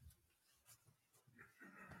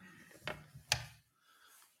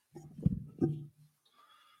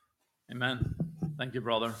Amen. Thank you,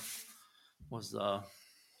 brother. Was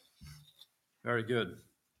very good.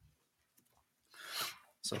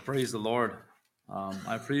 So praise the Lord.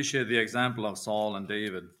 I appreciate the example of Saul and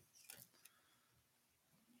David.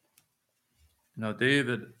 You know,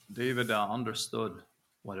 David understood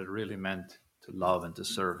what it really meant to love and to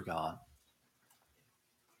serve God.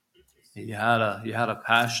 He had a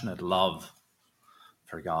passionate love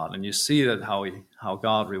for God, and you see that how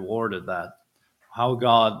God rewarded that, how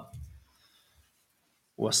God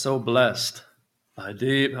was so blessed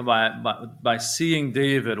by seeing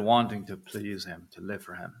David wanting to please him, to live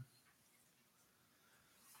for him.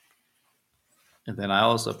 And then I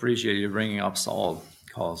also appreciate you bringing up Saul,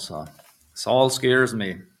 because Saul scares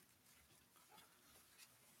me.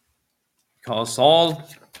 Because Saul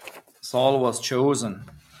was chosen.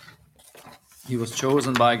 He was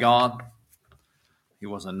chosen by God. He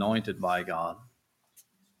was anointed by God.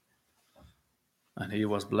 And he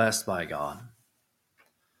was blessed by God.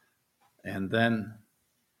 And then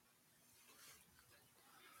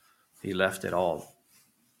he left it all.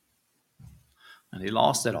 And he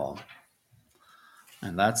lost it all.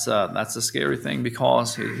 And that's a scary thing,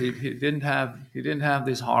 because he didn't have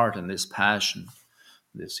this heart and this passion.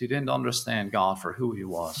 He didn't understand God for who he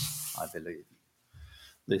was, I believe.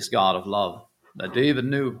 This God of love that David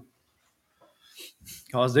knew.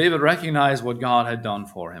 Because David recognized what God had done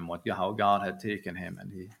for him, how God had taken him,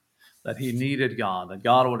 and that he needed God, that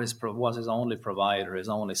God was his only provider, his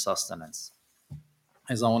only sustenance,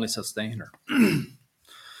 his only sustainer.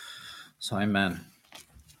 So amen.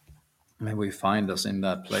 May we find us in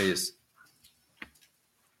that place.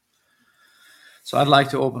 So I'd like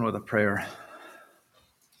to open with a prayer.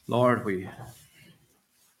 Lord, we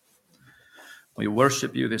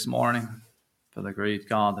worship you this morning for the great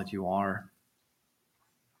God that you are.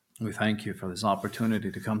 We thank you for this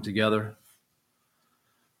opportunity to come together,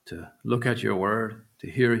 to look at your word, to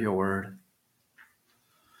hear your word.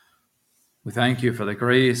 We thank you for the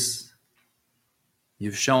grace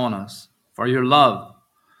you've shown us, for your love,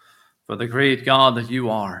 for the great God that you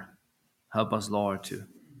are. Help us, Lord, to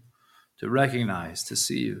recognize, to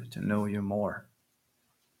see you, to know you more.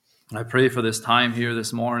 I pray for this time here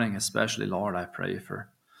this morning, especially, Lord, I pray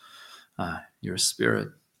for your Spirit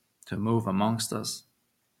to move amongst us.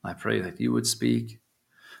 I pray that you would speak,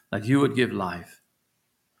 that you would give life.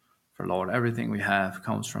 For, Lord, everything we have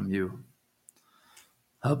comes from you.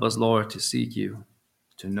 Help us, Lord, to seek you,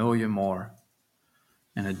 to know you more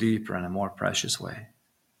in a deeper and a more precious way.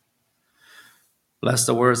 Bless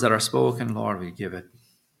the words that are spoken, Lord, we give it.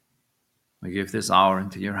 We give this hour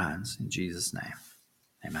into your hands, in Jesus' name.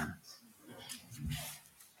 Amen.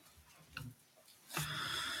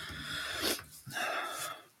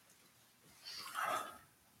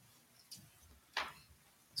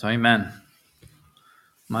 So, amen.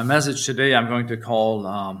 My message today I'm going to call,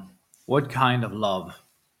 What Kind of Love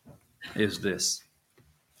Is This?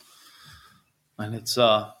 And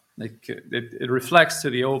it reflects to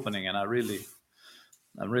the opening, and I really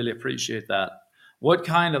appreciate that. What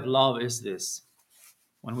kind of love is this?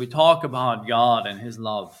 When we talk about God and his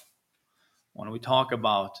love, when we talk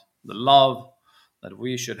about the love that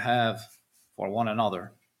we should have for one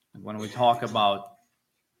another, and when we talk about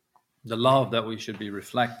the love that we should be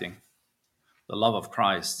reflecting, the love of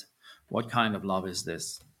Christ, what kind of love is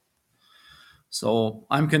this? So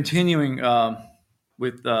I'm continuing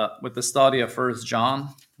with the study of 1 John.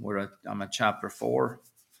 I'm at chapter 4.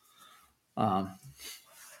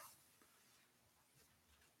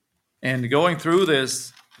 And going through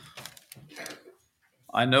this,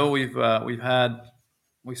 I know we've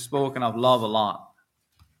spoken of love a lot.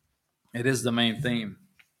 It is the main theme.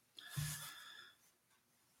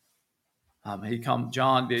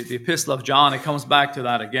 The epistle of John, it comes back to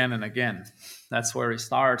that again and again. That's where he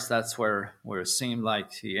starts. That's where it seemed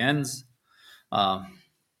like he ends. The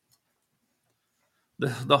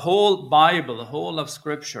whole Bible, the whole of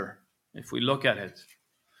Scripture, if we look at it,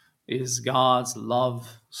 is God's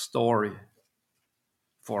love story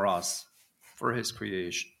for us, for his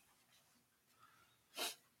creation.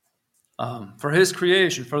 For his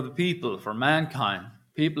creation, for the people, for mankind,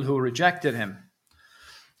 people who rejected him,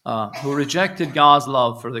 who rejected God's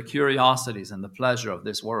love for the curiosities and the pleasure of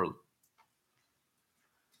this world.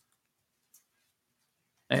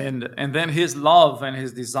 And then his love and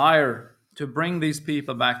his desire to bring these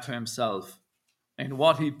people back to himself, and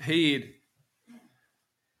what he paid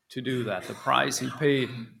to do that, the price he paid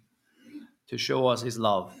to show us his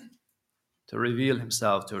love, to reveal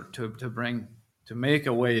himself, to make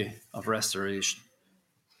a way of restoration.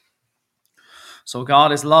 So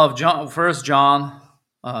God is love. 1 John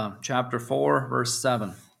chapter 4, verse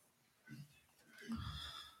 7.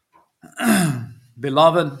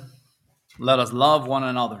 Beloved, let us love one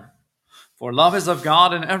another. For love is of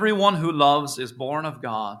God, and everyone who loves is born of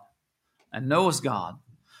God and knows God.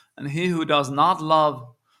 And he who does not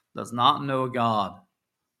love does not know God,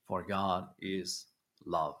 for God is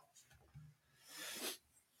love.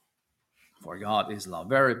 For God is love.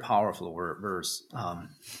 Very powerful verse.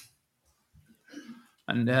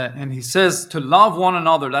 And he says to love one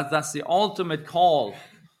another. That's the ultimate call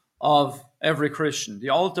of every Christian, the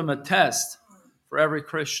ultimate test for every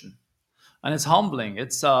Christian. And it's humbling.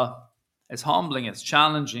 It's humbling. It's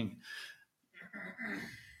challenging,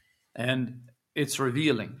 and it's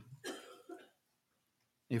revealing.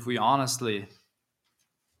 If we honestly,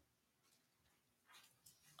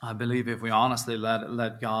 I believe, if we honestly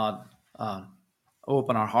let God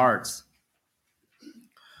open our hearts.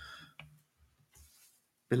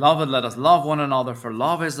 Beloved, let us love one another, for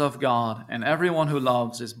love is of God, and everyone who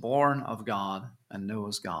loves is born of God and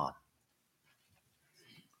knows God.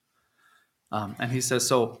 And he says,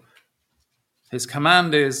 so his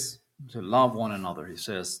command is to love one another. He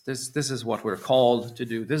says, this is what we're called to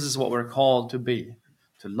do. This is what we're called to be,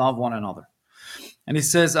 to love one another. And he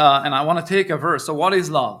says, and I want to take a verse. So what is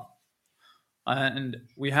love? And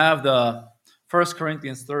we have the 1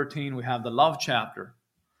 Corinthians 13, we have the love chapter.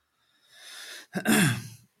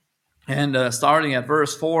 And starting at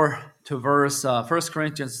verse 4 to verse 1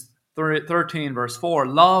 Corinthians 13, verse 4,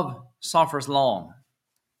 love suffers long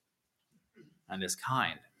and is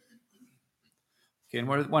kind. Okay, and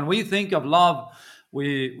when we think of love,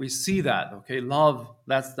 we see that. Okay, love,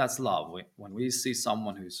 that's love. When we see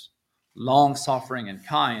someone who's long suffering and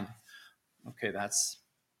kind, okay, that's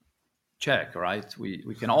check, right?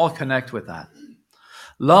 We can all connect with that.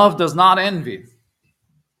 Love does not envy.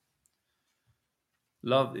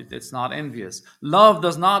 Love, it's not envious. Love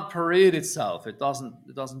does not parade itself. It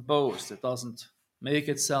doesn't boast. It doesn't make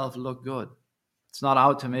itself look good. It's not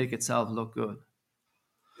out to make itself look good.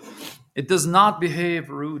 It does not behave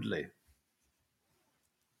rudely.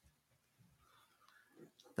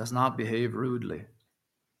 It does not behave rudely.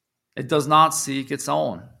 It does not seek its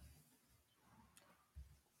own.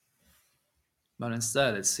 But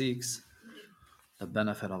instead it seeks the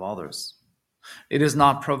benefit of others. It is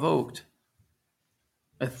not provoked.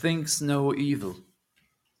 It thinks no evil.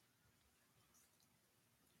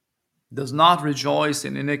 Does not rejoice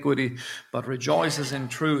in iniquity, but rejoices in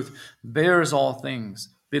truth, bears all things,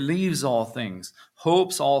 believes all things,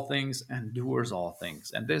 hopes all things, endures all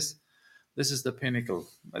things. And this is the pinnacle.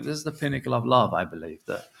 This is the pinnacle of love, I believe,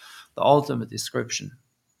 the ultimate description.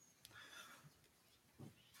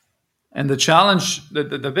 And the challenge,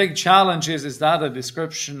 the big challenge is that a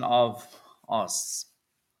description of us?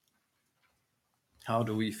 How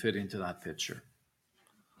do we fit into that picture?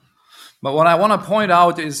 But what I want to point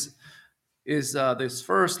out is this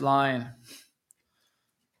first line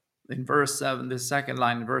in verse 7, this second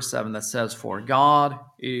line in verse 7 that says, for God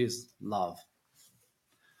is love.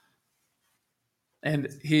 And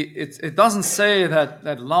it doesn't say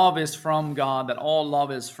that love is from God, that all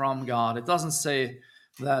love is from God. It doesn't say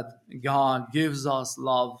that God gives us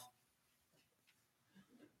love.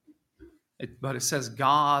 But it says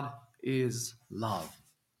God is love.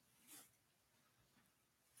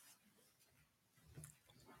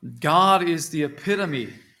 God is the epitome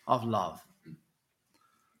of love.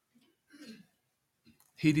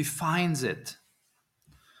 He defines it.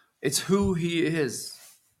 It's who he is.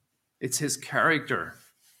 It's his character.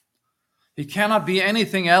 He cannot be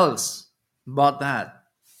anything else but that.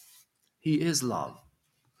 He is love.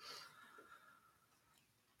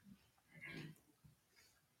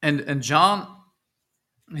 And John,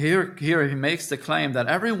 here he makes the claim that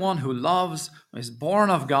everyone who loves is born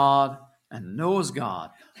of God and knows God.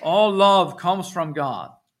 All love comes from God.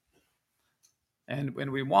 And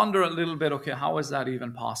when we wonder a little bit, okay, how is that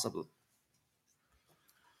even possible?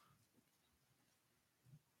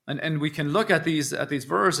 And we can look at these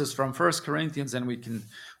verses from 1 Corinthians, and we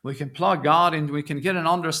can plug God in. We can get an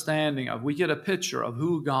understanding of, we get a picture of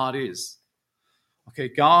who God is. Okay,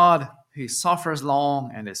 God, he suffers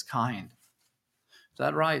long and is kind. Is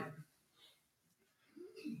that right?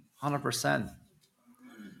 100%.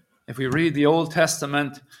 If we read the Old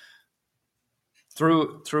Testament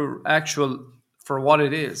through actual for what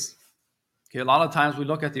it is. Okay, a lot of times we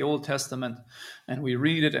look at the Old Testament and we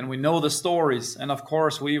read it and we know the stories, and of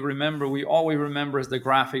course all we remember is the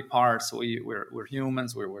graphic parts. We're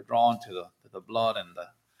humans. We're drawn to the blood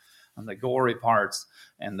and the gory parts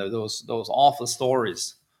and those awful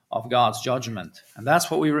stories of God's judgment, and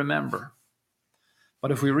that's what we remember.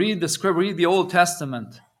 But if we read the script, read the Old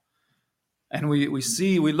Testament, and we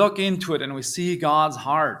look into it and we see God's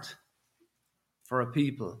heart for a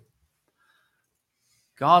people.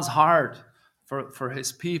 God's heart for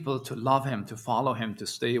his people to love him, to follow him, to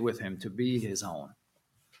stay with him, to be his own.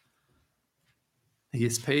 He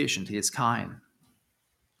is patient. He is kind.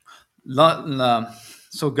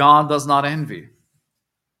 So God does not envy.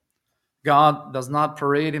 God does not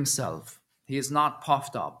parade himself. He is not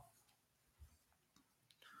puffed up.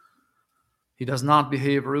 He does not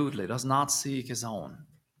behave rudely, does not seek his own,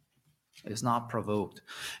 is not provoked.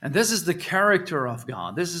 And this is the character of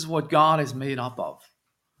God. This is what God is made up of.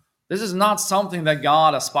 This is not something that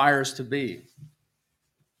God aspires to be.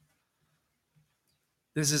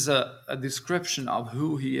 This is a description of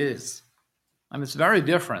who he is. And it's very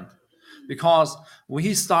different, because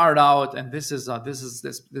we start out, and this is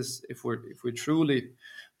if we truly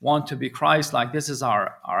want to be Christ-like, this is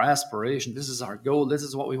our aspiration, this is our goal, this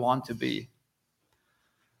is what we want to be.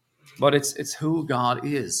 But it's who God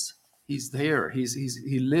is. He's there.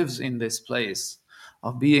 He lives in this place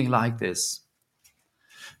of being like this.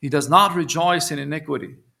 He does not rejoice in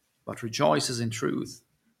iniquity, but rejoices in truth.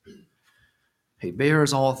 He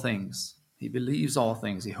bears all things. He believes all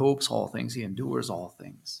things. He hopes all things. He endures all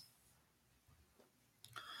things.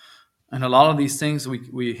 And a lot of these things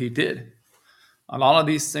he did. A lot of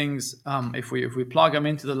these things, if we plug them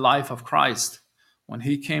into the life of Christ, when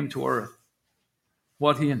he came to earth,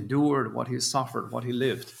 what he endured, what he suffered, what he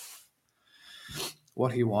lived,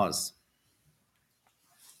 what he was.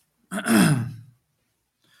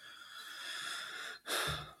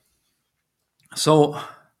 So,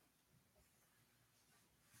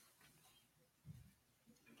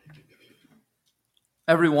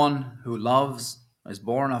 everyone who loves is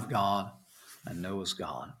born of God and knows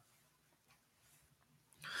God.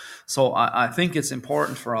 So I think it's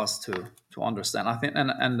important for us to understand. I think,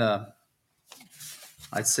 and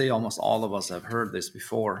I'd say almost all of us have heard this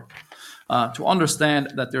before, to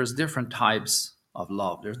understand that there's different types of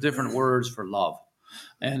love. There's different words for love.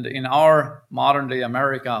 And in our modern day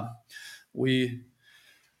America, we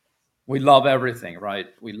love everything, right?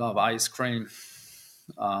 We love ice cream.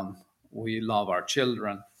 We love our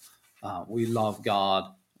children. We love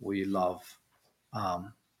God. We love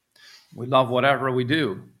whatever we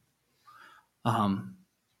do.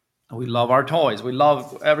 We love our toys. We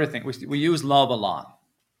love everything. We use love a lot.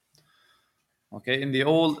 Okay, in the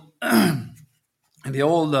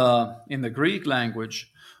Greek language,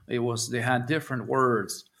 they had different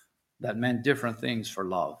words that meant different things for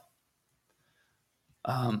love.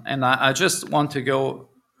 And I just want to go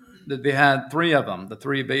that they had three of them, the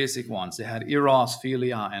three basic ones. They had eros,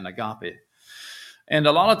 philia, and agape. And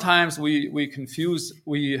a lot of times we confuse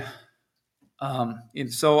in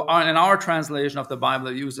our translation of the Bible,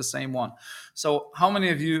 they use the same one. So how many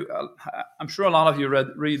of you? I'm sure a lot of you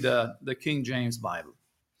read the King James Bible.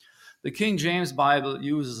 The King James Bible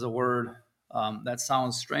uses a word that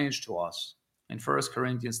sounds strange to us in 1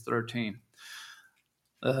 Corinthians 13.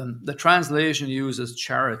 The translation uses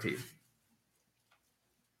charity.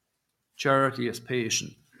 Charity is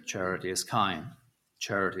patient. Charity is kind.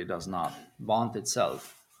 Charity does not vaunt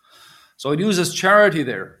itself. So it uses charity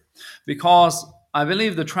there because I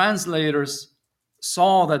believe the translators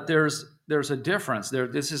saw that there's a difference there.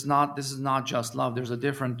 This is not just love. There's a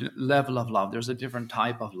different level of love. There's a different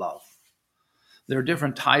type of love. There are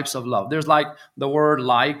different types of love. There's like the word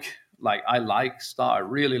like I like stuff. I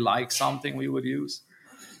really like something we would use.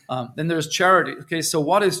 Then there's charity. Okay, so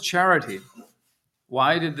what is charity?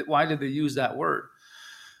 Why did they use that word?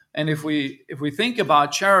 And if we think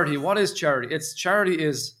about charity, what is charity? Charity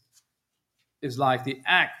is like the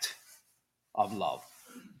act of love.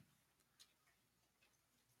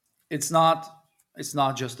 It's not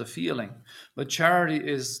just a feeling, but charity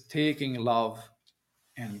is taking love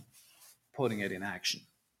and putting it in action.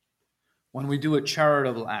 When we do a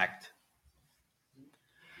charitable act,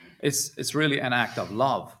 it's really an act of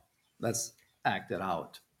love that's acted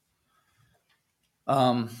out.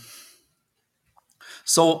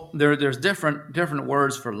 So there's different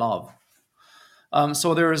words for love.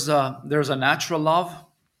 So there's a natural love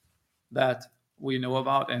that we know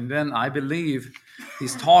about, and then I believe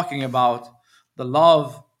he's talking about the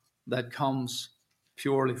love that comes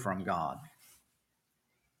purely from God,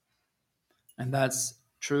 and that's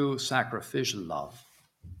true sacrificial love.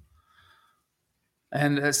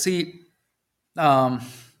 And I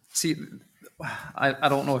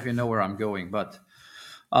don't know if you know where I'm going, but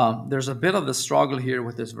there's a bit of the struggle here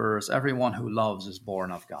with this verse. Everyone who loves is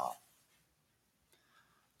born of God.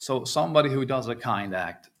 So somebody who does a kind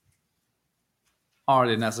act, are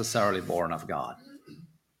they necessarily born of God?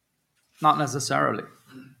 Not necessarily.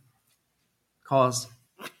 Because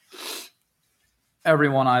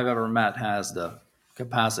everyone I've ever met has the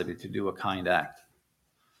capacity to do a kind act.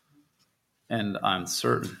 and I'm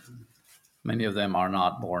certain many of them are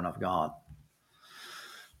not born of God.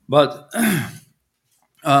 But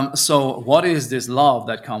so what is this love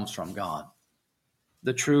that comes from God?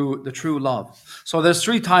 The true love. So there's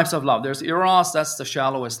three types of love. There's eros, that's the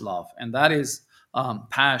shallowest love, and that is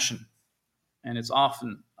passion, and it's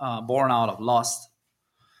often born out of lust.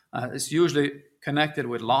 It's usually connected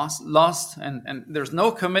with lust, and there's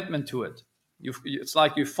no commitment to it. It's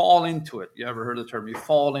like you fall into it. You ever heard the term? You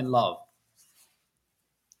fall in love.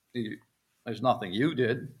 There's nothing you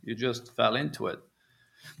did. You just fell into it.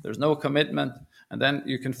 There's no commitment, and then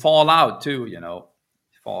you can fall out too.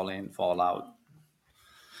 Fall in, fall out,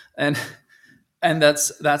 and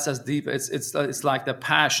that's as deep. It's like the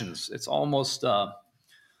passions. It's almost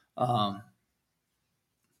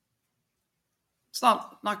it's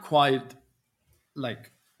not quite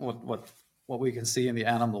like what we can see in the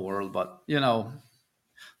animal world, but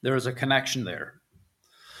there is a connection there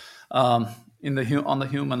on the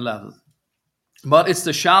human level. But it's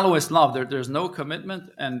the shallowest love. There's no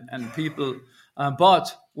commitment, and people.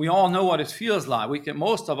 But we all know what it feels like.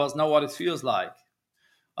 Most of us know what it feels like.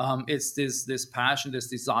 It's this passion, this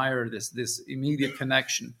desire, this immediate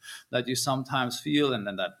connection that you sometimes feel, and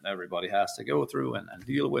then that everybody has to go through and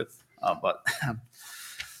deal with.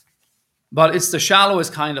 But it's the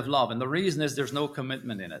shallowest kind of love, and the reason is there's no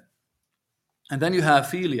commitment in it. And then you have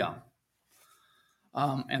philia,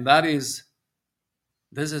 and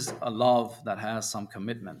this is a love that has some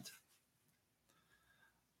commitment.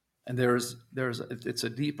 And it's a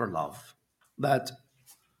deeper love that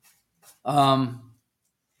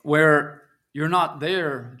where you're not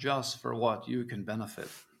there just for what you can benefit.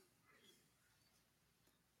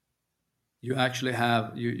 You actually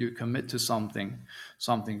you commit to something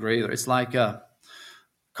greater. It's like a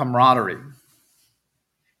camaraderie.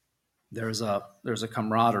 There's a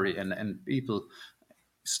camaraderie, and people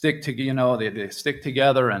stick together. They stick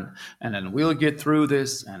together, and then we'll get through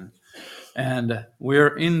this, and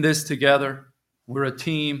we're in this together. We're a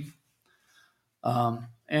team,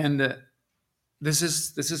 and this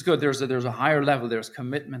is good. There's a higher level. There's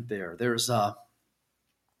commitment there. There's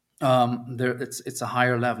it's a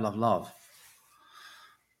higher level of love,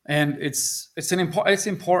 and it's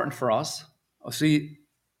important for us. See,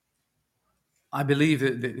 I believe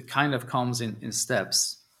it kind of comes in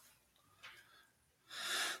steps.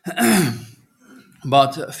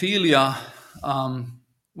 But philia,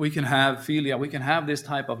 we can have philia. We can have this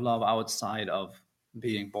type of love outside of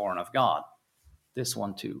being born of God. This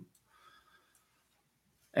one too.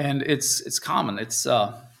 And it's common. It's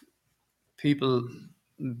people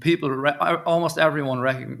almost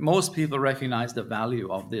everyone most people recognize the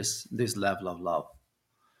value of this level of love.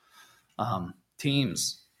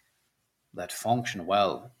 Teams that function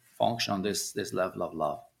on this level of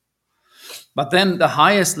love. But then the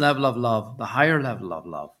highest level of love, the higher level of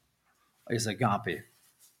love, is agape,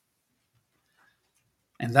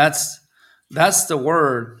 and that's the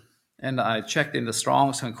word. And I checked in the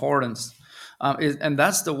Strong's Concordance. And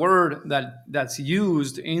that's the word that's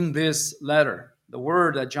used in this letter. The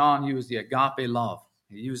word that John used, the agape love.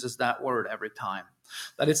 He uses that word every time.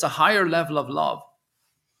 That it's a higher level of love.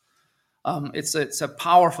 It's a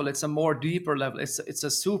powerful, it's a more deeper level. It's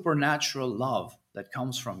a supernatural love that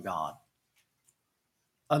comes from God.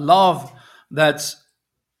 A love that's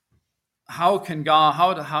how can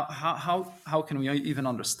we even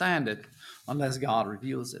understand it unless God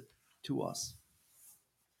reveals it to us?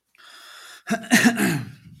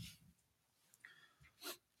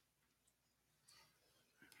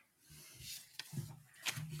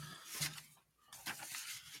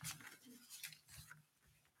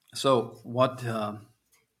 So what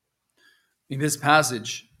in this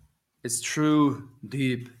passage is true,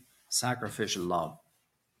 deep, sacrificial love.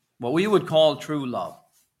 What we would call true love.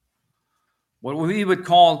 What we would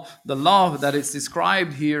call the love that is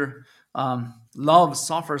described here. Love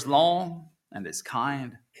suffers long and is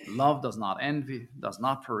kind. Love does not envy, does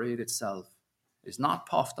not parade itself, is not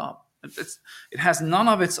puffed up. It has none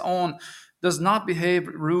of its own, does not behave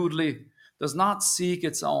rudely, does not seek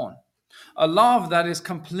its own. A love that is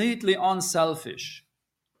completely unselfish.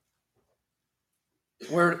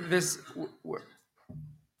 A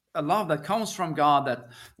love that comes from God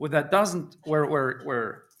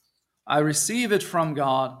where I receive it from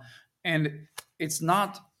God, and it's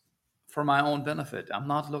not for my own benefit. I'm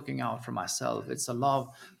not looking out for myself. It's a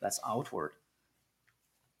love that's outward.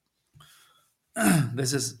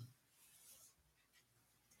 This is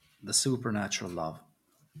the supernatural love.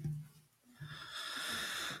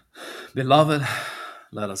 Beloved,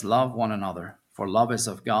 let us love one another, for love is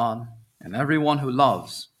of God, and everyone who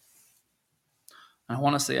loves, and I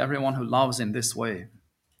want to say everyone who loves in this way,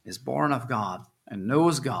 is born of God and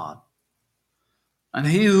knows God. And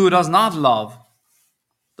he who does not love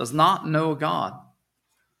does not know God,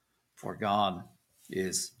 for God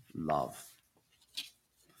is love.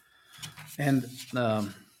 And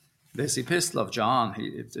this epistle of John,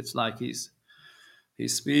 it's like he's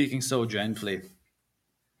speaking so gently.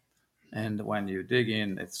 And when you dig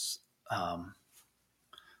in, it's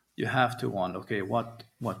you have to wonder, okay,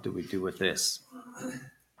 what do we do with this?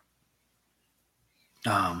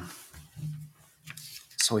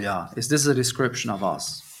 So yeah, is this a description of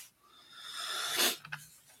us?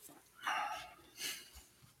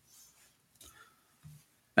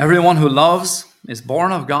 Everyone who loves is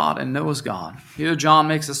born of God and knows God. Here John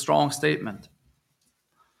makes a strong statement.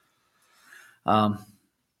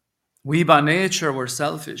 We by nature, we're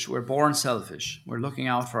selfish. We're born selfish. We're looking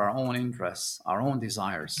out for our own interests, our own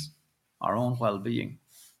desires, our own well-being.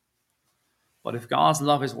 But if God's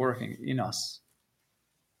love is working in us,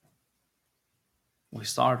 we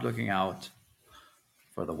start looking out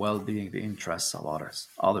for the well-being, the interests of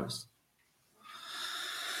others.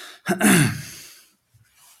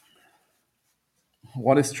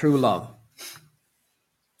 What is true love?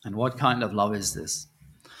 And what kind of love is this?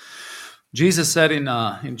 Jesus said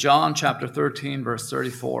in John chapter 13, verse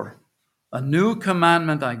 34, "A new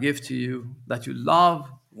commandment I give to you, that you love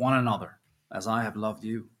one another as I have loved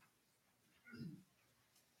you."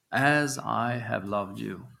 As I have loved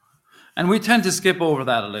you. And we tend to skip over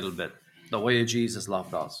that a little bit, the way Jesus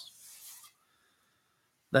loved us.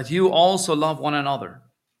 That you also love one another.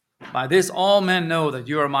 By this all men know that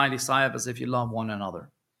you are my disciples, if you love one another.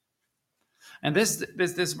 And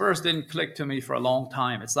this verse didn't click to me for a long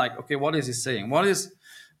time. It's like, okay, what is he saying? What is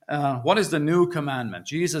the new commandment?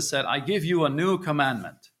 Jesus said, I give you a new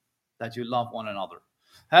commandment, that you love one another.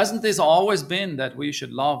 Hasn't this always been that we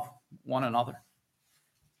should love one another?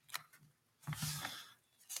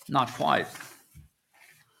 Not quite.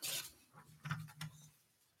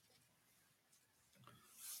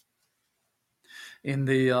 In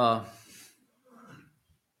the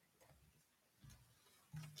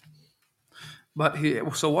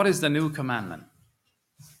so what is the new commandment?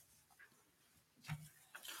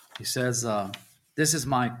 He says, this is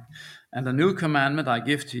and the new commandment I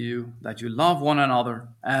give to you, that you love one another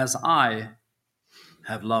as I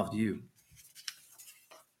have loved you.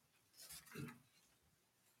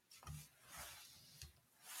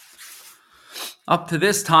 Up to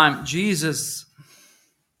this time,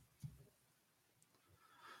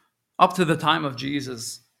 up to the time of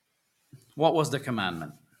Jesus, what was the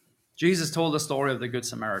commandment? Jesus told the story of the Good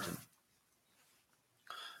Samaritan.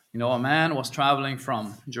 You know, a man was traveling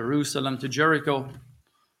from Jerusalem to Jericho.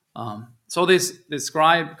 So this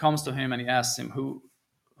scribe comes to him and he asks him,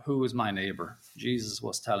 who is my neighbor? Jesus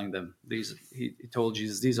was telling them, he told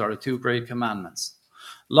Jesus, these are the two great commandments.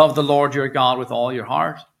 Love the Lord your God with all your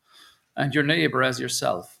heart, and your neighbor as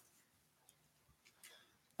yourself.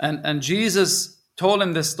 And Jesus told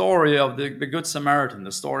him the story of the Good Samaritan,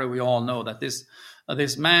 the story we all know, that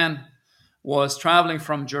this man was traveling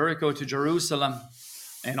from Jericho to Jerusalem,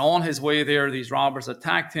 and on his way there, these robbers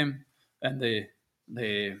attacked him, and he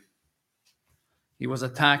was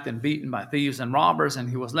attacked and beaten by thieves and robbers, and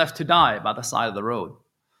he was left to die by the side of the road.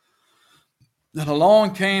 Then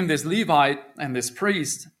along came this Levite and this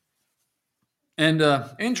priest. And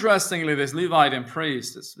interestingly, this Levite and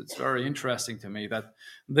priest, it's very interesting to me that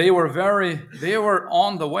they were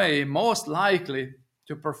on the way, most likely,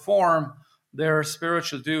 to perform their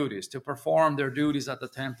spiritual duties, to perform their duties at the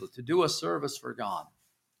temple, to do a service for God.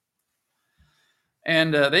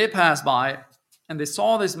 And they passed by, and they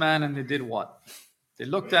saw this man, and they did what? They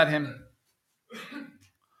looked at him,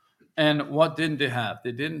 and what didn't they have?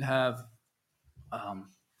 They didn't have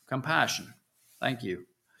compassion. Thank you.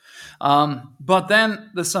 But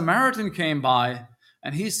then the Samaritan came by,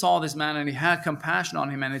 and he saw this man, and he had compassion on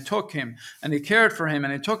him, and he took him, and he cared for him,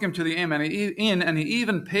 and he took him to the inn, and he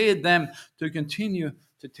even paid them to continue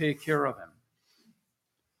to take care of him.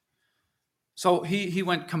 So he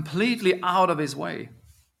went completely out of his way.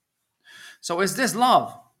 So is this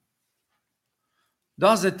love?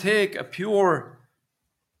 Does it take a pure,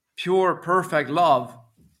 perfect love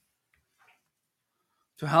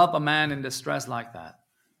to help a man in distress like that?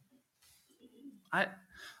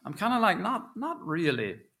 I'm kind of like, not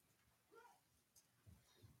really.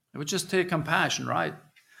 It would just take compassion, right?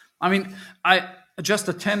 I mean, just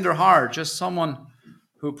a tender heart, just someone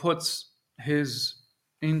who puts his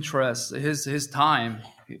interest, his time,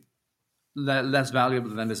 less valuable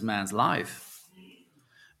than this man's life.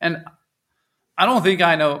 And I don't think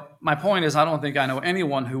I know, my point is, I don't think I know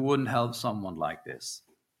anyone who wouldn't help someone like this.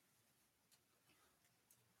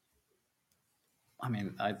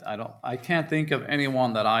 I can't think of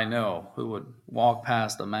anyone that I know who would walk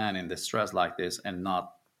past a man in distress like this and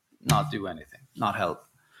not do anything, not help.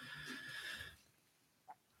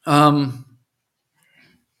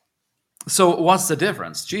 So what's the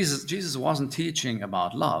difference? Jesus wasn't teaching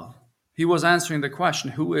about love. He was answering the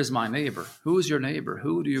question, who is my neighbor? Who is your neighbor?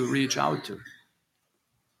 Who do you reach out to?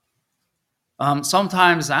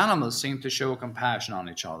 Sometimes animals seem to show compassion on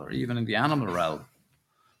each other, even in the animal realm,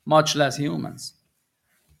 much less humans.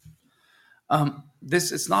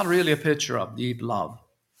 This is not really a picture of deep love.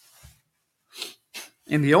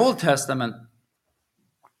 In the Old Testament,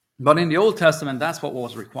 that's what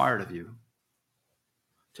was required of you.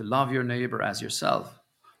 To love your neighbor as yourself.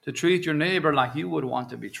 To treat your neighbor like you would want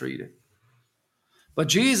to be treated. But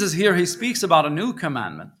Jesus here, he speaks about a new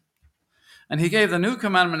commandment. And he gave the new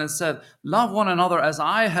commandment and said, love one another as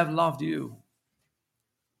I have loved you.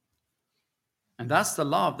 And that's the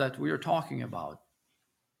love that we are talking about.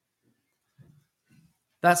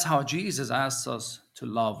 That's how Jesus asks us to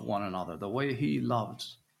love one another, the way he loved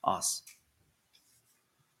us.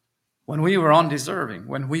 When we were undeserving,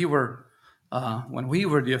 when we were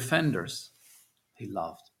the offenders, he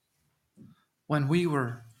loved. When we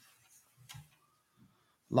were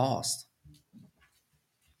lost,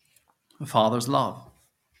 a father's love.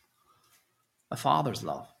 A father's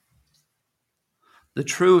love. The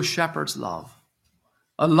true shepherd's love.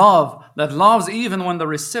 A love that loves even when the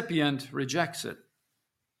recipient rejects it.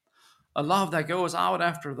 A love that goes out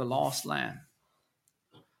after the lost lamb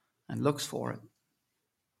and looks for it.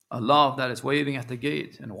 A love that is waiting at the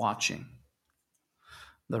gate and watching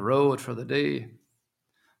the road for the day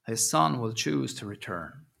his son will choose to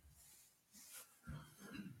return.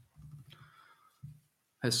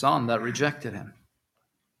 His son that rejected him.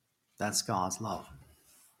 That's God's love.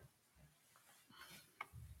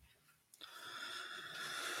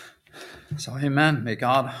 So amen. May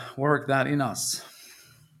God work that in us.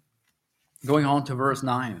 Going on to verse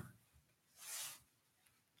 9.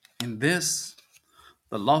 In this,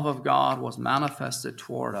 the love of God was manifested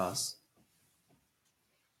toward us.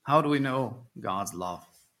 How do we know God's love?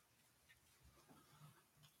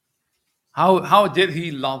 How did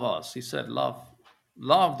he love us? He said,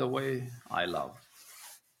 love the way I love,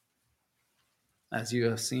 as you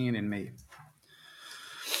have seen in me.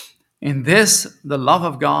 In this, the love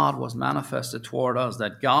of God was manifested toward us,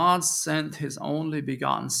 that God sent his only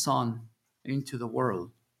begotten Son into the world,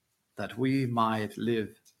 that we might live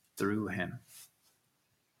through him.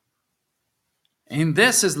 In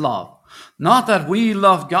this is love, not that we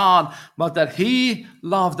love God, but that he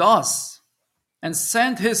loved us and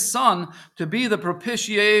sent his Son to be the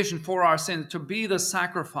propitiation for our sins, to be the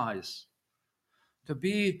sacrifice,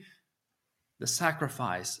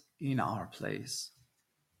 in our place.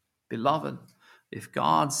 Beloved, if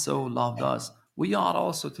God so loved us, we ought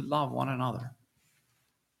also to love one another.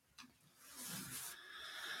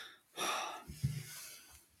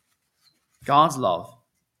 God's love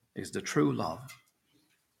is the true love.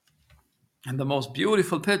 And the most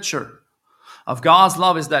beautiful picture of God's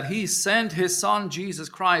love is that he sent his Son, Jesus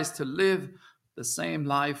Christ, to live the same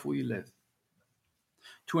life we live,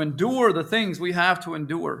 to endure the things we have to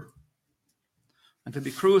endure, and to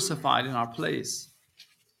be crucified in our place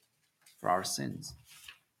for our sins.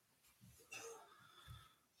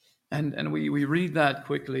 And we read that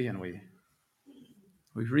quickly, and we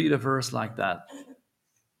read a verse like that.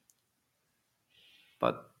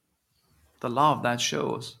 But the love that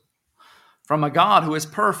shows from a God who is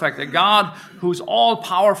perfect, a God who's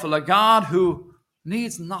all-powerful, a God who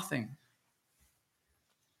needs nothing.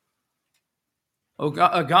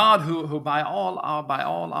 A God who by all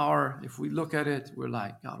our, if we look at it, we're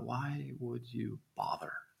like, God, why would you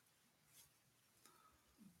bother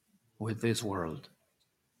with this world?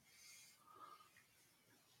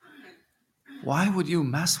 Why would you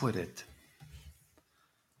mess with it?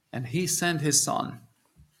 And he sent his Son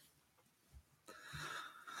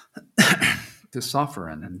to suffer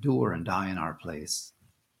and endure and die in our place.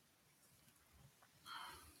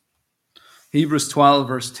 Hebrews 12,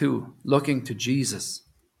 verse 2, looking to Jesus,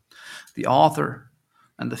 the author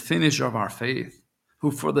and the finisher of our faith,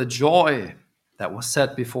 who for the joy that was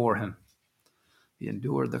set before him, he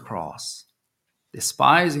endured the cross,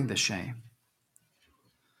 despising the shame.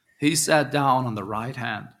 He sat down on the right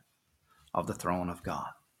hand of the throne of God.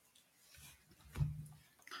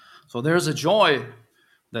 So there's a joy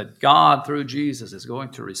that God, through Jesus, is going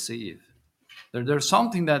to receive. There's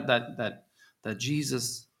something that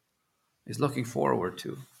Jesus is looking forward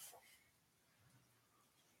to.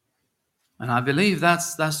 And I believe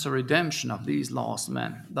that's the redemption of these lost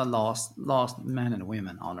men, the lost men and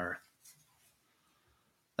women on earth.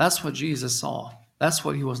 That's what Jesus saw. That's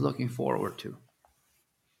what he was looking forward to.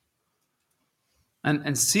 And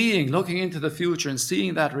looking into the future and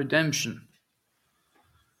seeing that redemption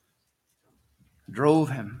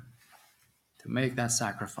drove him to make that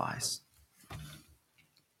sacrifice.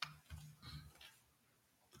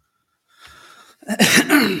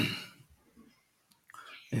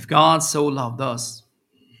 If God so loved us,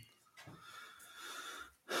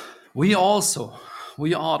 we ought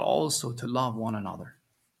also to love one another.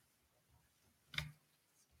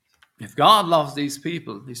 If God loves these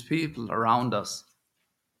people around us,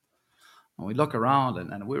 and we look around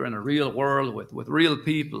and we're in a real world with real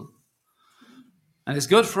people, and it's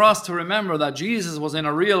good for us to remember that Jesus was in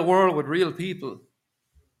a real world with real people,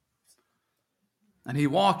 and he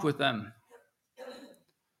walked with them,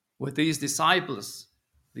 with these disciples.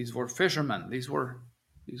 These were fishermen. These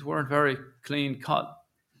weren't very clean cut.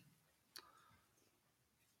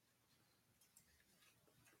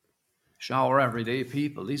 Shower everyday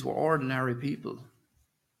people. These were ordinary people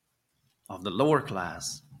of the lower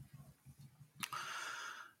class.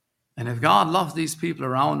 And if God loves these people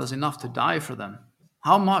around us enough to die for them,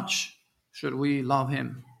 how much should we love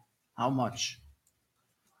him? How much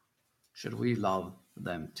should we love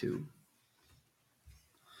them too?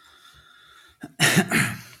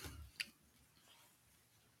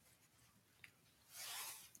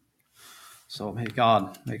 So may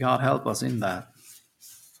God help us in that.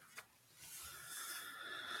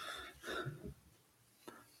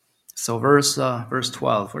 So verse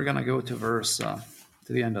 12, we're going to go to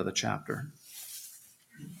to the end of the chapter.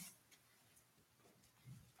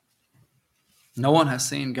 No one has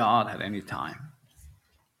seen God at any time.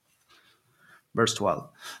 Verse 12.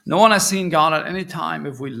 No one has seen God at any time.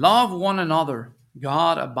 If we love one another,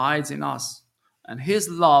 God abides in us, and his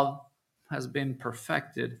love has been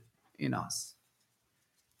perfected in us.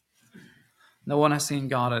 No one has seen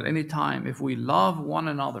God at any time. If we love one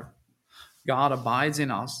another, God abides in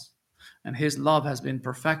us, and his love has been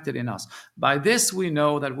perfected in us. By this we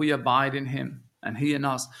know that we abide in him, and he in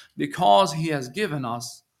us, because he has given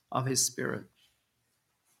us of his Spirit.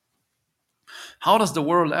 How does the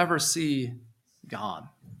world ever see God?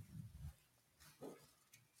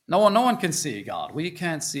 No one can see God. We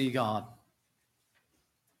can't see God.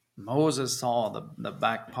 Moses saw the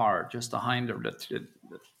back part, just behind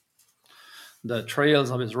the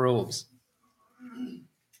trails of his robes.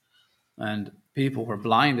 And people were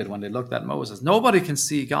blinded when they looked at Moses. Nobody can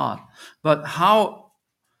see God. But how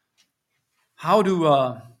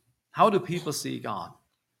do people see God?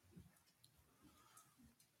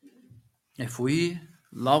 If we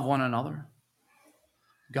love one another,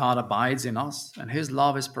 God abides in us, and his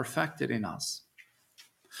love is perfected in us.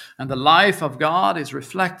 And the life of God is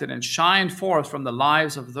reflected and shined forth from the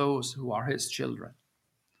lives of those who are his children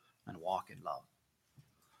and walk in love.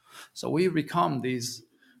 So we become these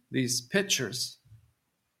pictures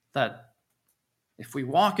that if we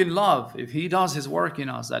walk in love, if he does his work in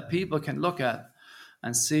us, that people can look at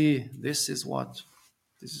and see this is what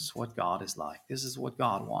God is like. This is what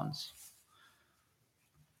God wants.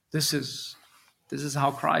 This is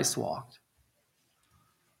how Christ walked.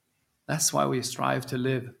 That's why we strive to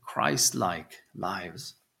live Christ-like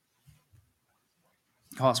lives.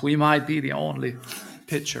 Because we might be the only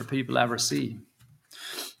picture people ever see.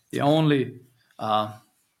 The only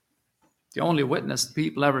witness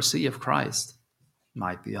people ever see of Christ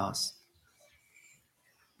might be us.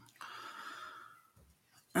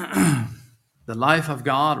 The life of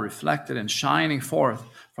God reflected and shining forth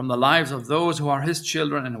from the lives of those who are his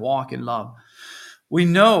children and walk in love. We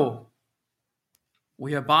know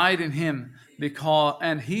we abide in him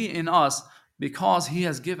and he in us because he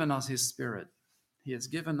has given us his Spirit. He has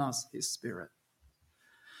given us his Spirit.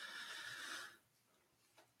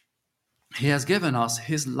 He has given us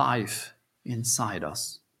his life inside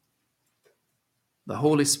us. The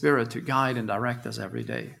Holy Spirit to guide and direct us every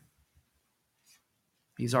day.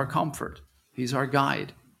 He's our comfort. He's our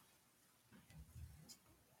guide.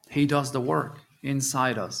 He does the work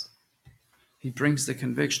inside us. He brings the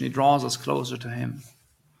conviction. He draws us closer to him.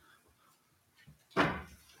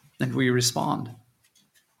 And we respond.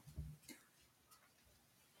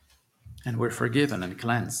 And we're forgiven and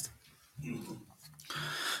cleansed.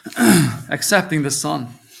 Accepting the Son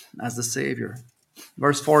as the Savior.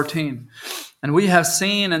 Verse 14. And we have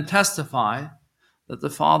seen and testify that the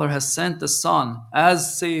Father has sent the Son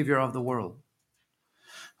as Savior of the world.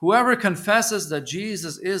 Whoever confesses that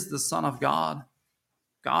Jesus is the Son of God,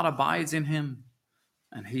 God abides in him,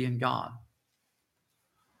 and he in God.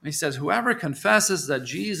 And he says, whoever confesses that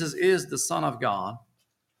Jesus is the Son of God,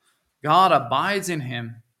 God abides in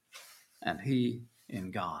him, and he in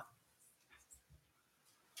God.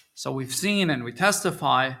 So we've seen and we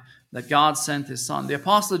testify that God sent his Son. The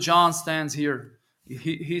Apostle John stands here.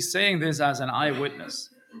 He's saying this as an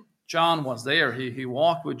eyewitness. John was there. He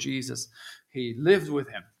walked with Jesus. He lived with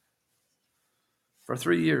him for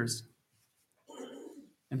 3 years.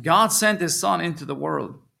 And God sent his Son into the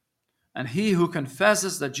world. And he who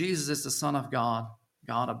confesses that Jesus is the Son of God,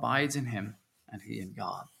 God abides in him and he in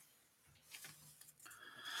God.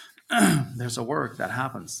 There's a work that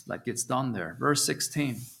happens, that gets done there. Verse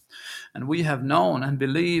 16. And we have known and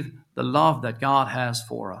believed the love that God has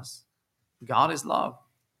for us. God is love.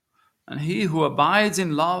 And he who abides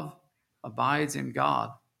in love abides in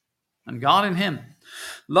God, and God in him.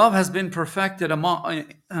 Love has been perfected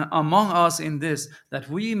among us in this, that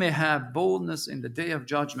we may have boldness in the day of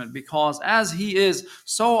judgment, because as he is,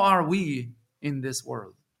 so are we in this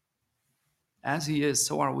world. As he is,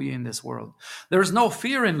 so are we in this world. There is no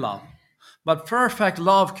fear in love, but perfect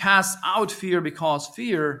love casts out fear, because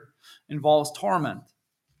fear involves torment.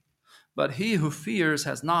 But he who fears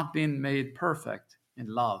has not been made perfect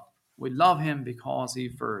in love. We love him because he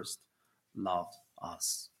first loved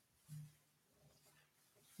us.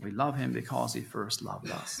 We love him because he first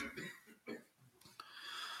loved us.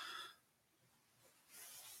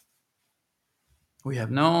 We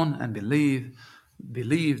have known and believed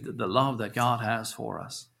the love that God has for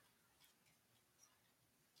us.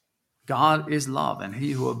 God is love, and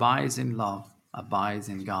he who abides in love abides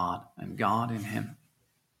in God, and God in him.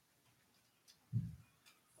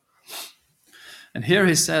 And here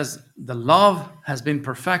he says, the love has been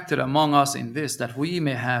perfected among us in this, that we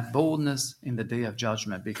may have boldness in the day of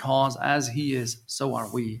judgment, because as he is, so are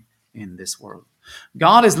we in this world.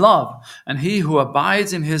 God is love, and he who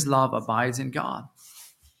abides in his love abides in God.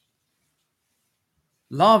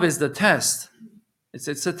 Love is the test. It's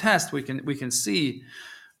a test we can see.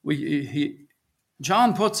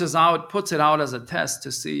 John puts it out as a test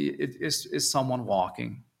to see, is someone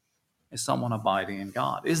walking? Is someone abiding in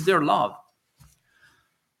God? Is there love?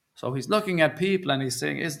 So he's looking at people and he's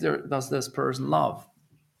saying, does this person love?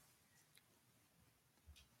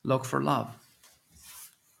 Look for love.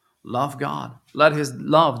 Love God. Let his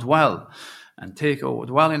love dwell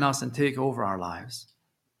in us and take over our lives.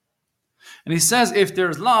 And he says, if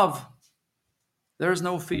there's love, there's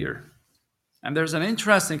no fear. And there's an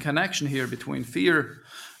interesting connection here between fear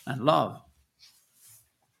and love.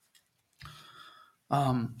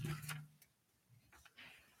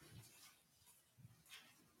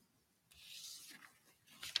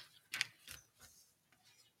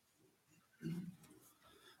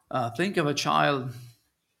 Think of a child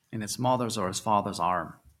in its mother's or its father's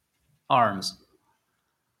arms.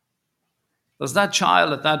 Does that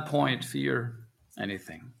child at that point fear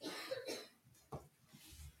anything?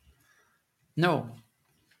 No.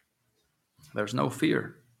 There's no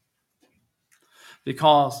fear.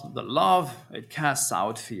 Because the love, it casts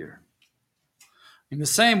out fear. In the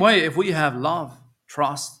same way, if we have love,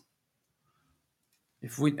 trust,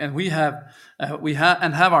 have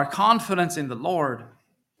our confidence in the Lord,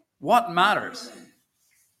 what matters?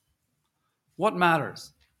 What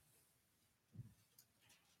matters?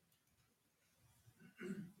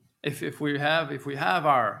 If we have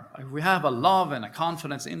a love and a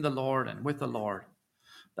confidence in the Lord and with the Lord,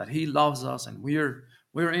 that he loves us and we're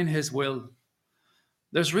in his will,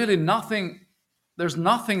 there's nothing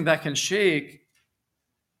that can shake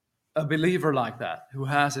a believer like that, who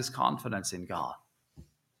has his confidence in God.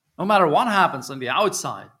 No matter what happens on the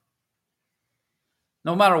outside,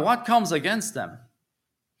 no matter what comes against them,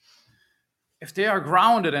 if they are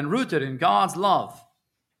grounded and rooted in God's love,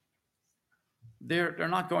 they're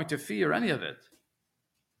not going to fear any of it,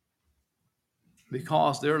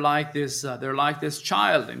 because they're like this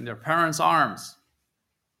child in their parents' arms,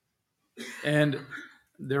 and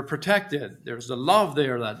they're protected. There's the love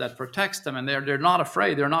there that protects them, and they're not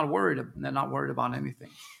afraid. They're not worried about anything.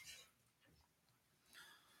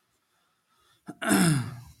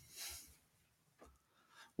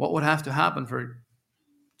 What would have to happen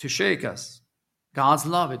to shake us? God's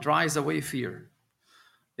love, it drives away fear.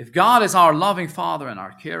 If God is our loving Father and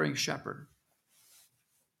our caring shepherd,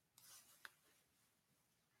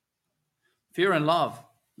 fear and love,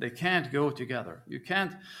 they can't go together. You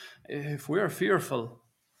can't, if we're fearful,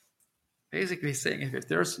 basically saying if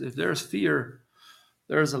there's fear,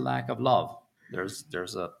 there's a lack of love.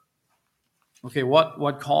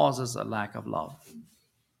 What causes a lack of love?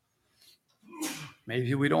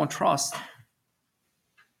 Maybe we don't trust.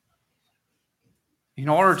 In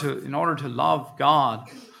order to love God,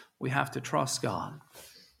 we have to trust God.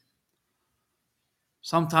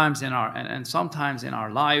 Sometimes in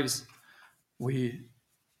our lives, we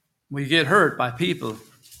get hurt by people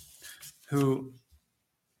who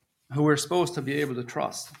who we're supposed to be able to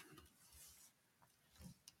trust.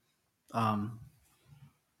 Um,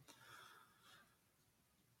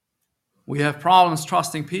 we have problems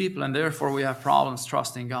trusting people, and therefore we have problems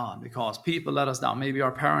trusting God, because people let us down. Maybe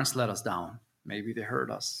our parents let us down. Maybe they hurt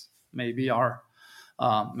us. Maybe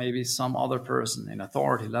some other person in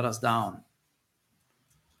authority let us down.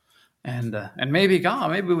 And maybe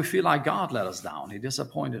we feel like God let us down. He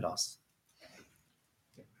disappointed us.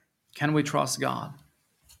 Can we trust God?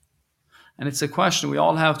 And it's a question we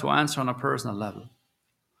all have to answer on a personal level,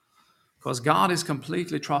 because God is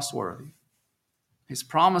completely trustworthy. His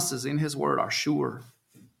promises in His word are sure.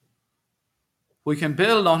 We can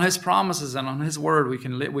build on His promises and on His word. We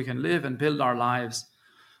can live and build our lives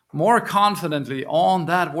more confidently on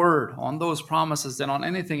that word, on those promises, than on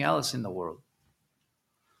anything else in the world.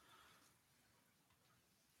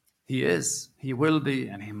 He is, He will be,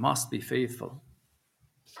 and He must be faithful.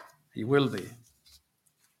 He will be.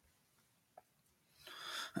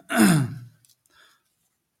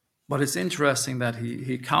 But it's interesting that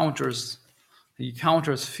he counters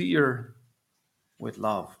fear with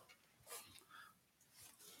love.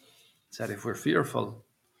 He said if we're fearful,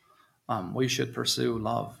 we should pursue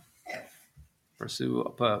love.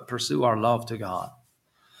 Pursue our love to God.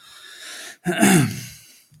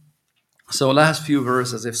 So last few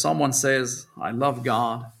verses, if someone says, I love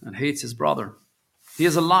God, and hates his brother, he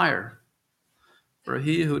is a liar. For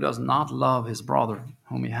he who does not love his brother,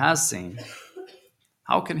 whom he has seen,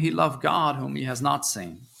 how can he love God whom he has not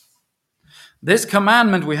seen? This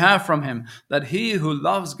commandment we have from him, that he who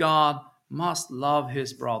loves God must love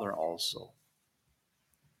his brother also.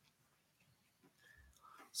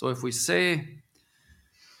 So if we say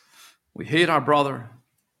we hate our brother,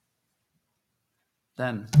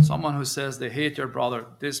 then someone who says they hate their brother,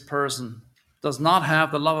 this person does not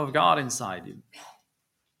have the love of God inside you.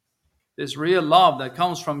 This real love that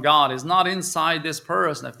comes from God is not inside this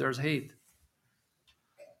person if there's hate.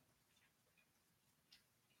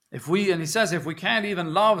 And he says, if we can't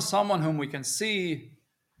even love someone whom we can see,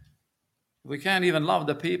 we can't even love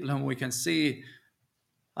the people whom we can see,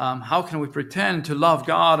 how can we pretend to love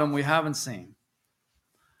God whom we haven't seen?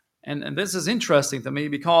 And this is interesting to me,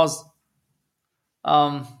 because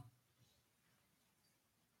I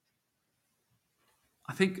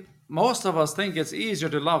think most of us think it's easier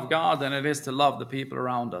to love God than it is to love the people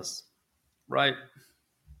around us, right?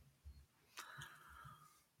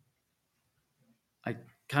 It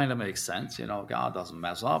kind of makes sense, God doesn't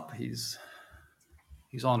mess up. He's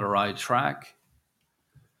on the right track.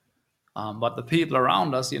 But the people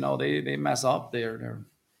around us, they mess up. They're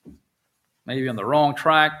maybe on the wrong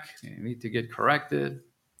track. They need to get corrected.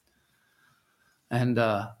 And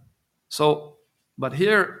but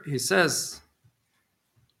here he says,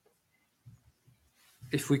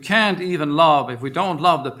 if we can't even love, if we don't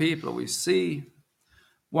love the people we see,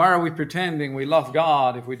 why are we pretending we love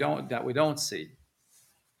God if we don't see?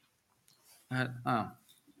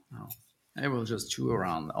 Maybe we'll just chew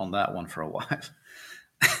around on that one for a while.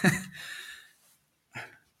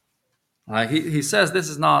 He says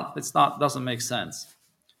this doesn't make sense.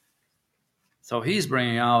 So he's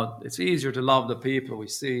bringing out, it's easier to love the people we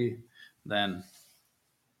see than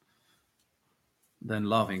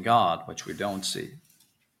loving God, which we don't see.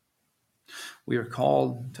 We are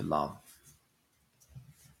called to love.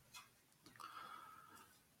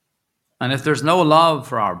 And if there's no love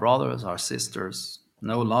for our brothers, our sisters,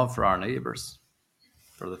 no love for our neighbors,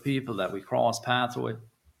 for the people that we cross paths with,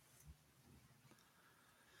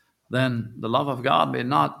 then the love of God may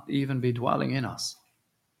not even be dwelling in us.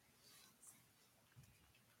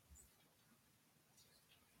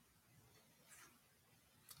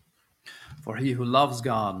 For he who loves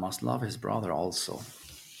God must love his brother also.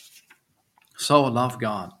 So love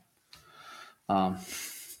God. I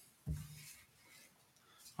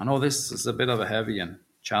know this is a bit of a heavy and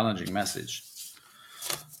challenging message.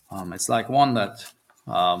 It's like one that,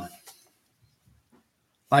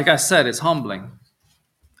 like I said, it's humbling.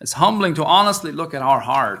 It's humbling to honestly look at our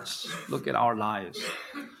hearts, look at our lives,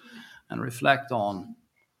 and reflect on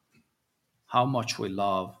how much we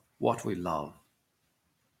love, what we love,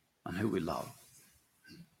 and who we love.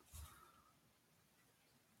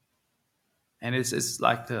 And it's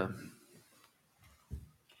like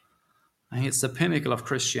it's the pinnacle of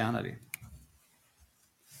Christianity.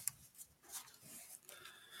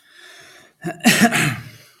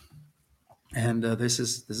 And this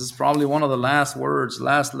is probably one of the last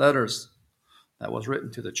letters that was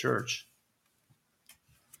written to the church,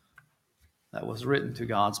 that was written to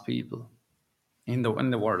God's people in the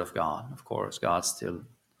Word of God. Of course, God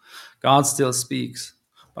still speaks,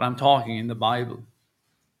 but I'm talking in the Bible.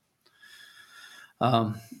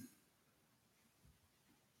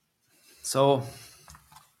 So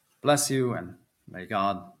bless you, and may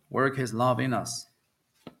God work his love in us.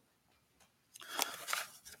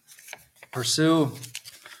 Pursue,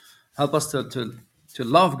 help us to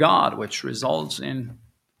love God, which results in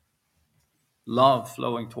love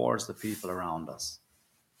flowing towards the people around us.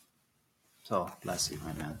 So bless you.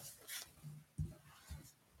 Amen.